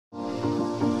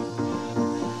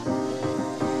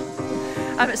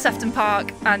I'm at Sefton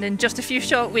Park, and in just a few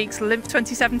short weeks, LIMF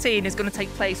 2017 is going to take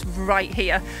place right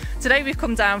here. Today we've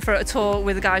come down for a tour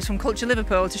with the guys from Culture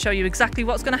Liverpool to show you exactly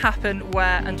what's going to happen,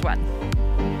 where and when.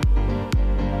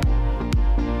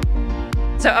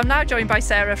 So I'm now joined by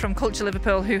Sarah from Culture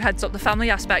Liverpool, who heads up the family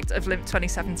aspect of LIMF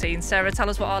 2017. Sarah, tell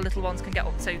us what our little ones can get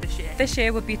up to this year. This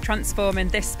year we'll be transforming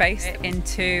this space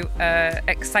into an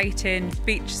exciting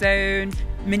beach zone,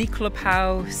 mini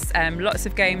clubhouse, lots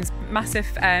of games, massive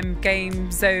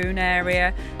game zone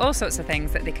area, all sorts of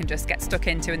things that they can just get stuck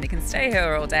into, and they can stay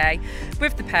here all day.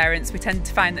 With the parents, we tend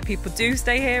to find that people do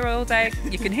stay here all day.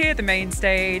 You can hear the main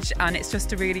stage, and it's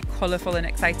just a really colourful and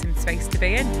exciting space to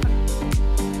be in.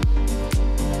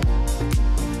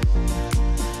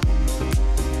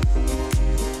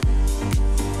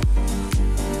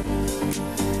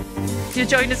 You're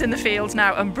joining us in the field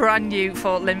now, and brand new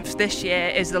for LIMF this year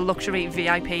is the luxury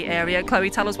VIP area. Chloe,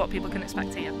 tell us what people can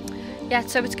expect here. Yeah,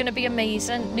 so it's going to be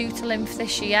amazing. New to LIMF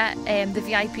this year, the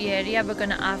VIP area, we're going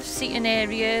to have seating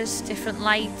areas, different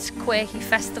lights, quirky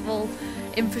festival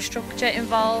infrastructure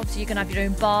involved. You can have your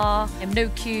own bar, no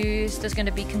queues, there's going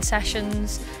to be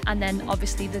concessions, and then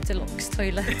obviously the deluxe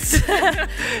toilets.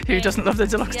 Who doesn't love the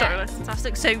deluxe toilets?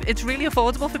 Fantastic. So it's really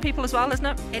affordable for people as well, isn't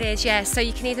it? It is, yeah. So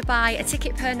you can either buy a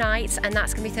ticket per night, and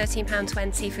that's going to be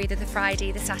 £13.20 for either the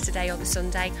Friday, the Saturday or the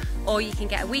Sunday, or you can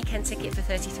get a weekend ticket for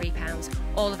 £33,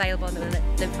 all available on the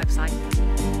LIMF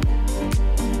website.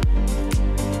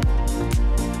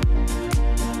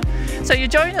 So you're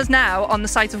joining us now on the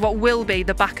site of what will be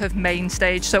the back of main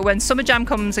stage. So when Summer Jam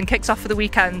comes and kicks off for the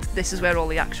weekend, this is where all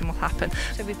the action will happen.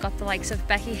 So we've got the likes of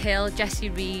Becky Hill, Jessie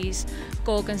Rees,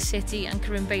 Gorgon City and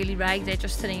Corinne Bailey-Ray, they're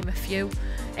just to name a few.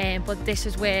 But this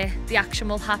is where the action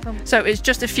will happen. So it's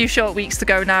just a few short weeks to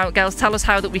go now. Girls, tell us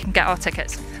how that we can get our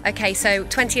tickets. Okay, so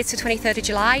 20th to 23rd of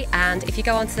July, and if you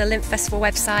go onto the LIMF Festival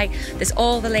website, there's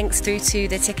all the links through to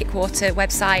the Ticket Quarter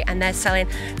website, and they're selling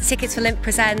the tickets for LIMF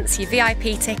Presents, your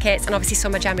VIP tickets, and obviously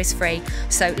Summer Jam is free.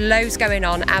 So loads going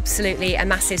on, absolutely a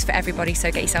masses for everybody,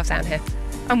 so get yourself down here.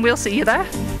 And we'll see you there.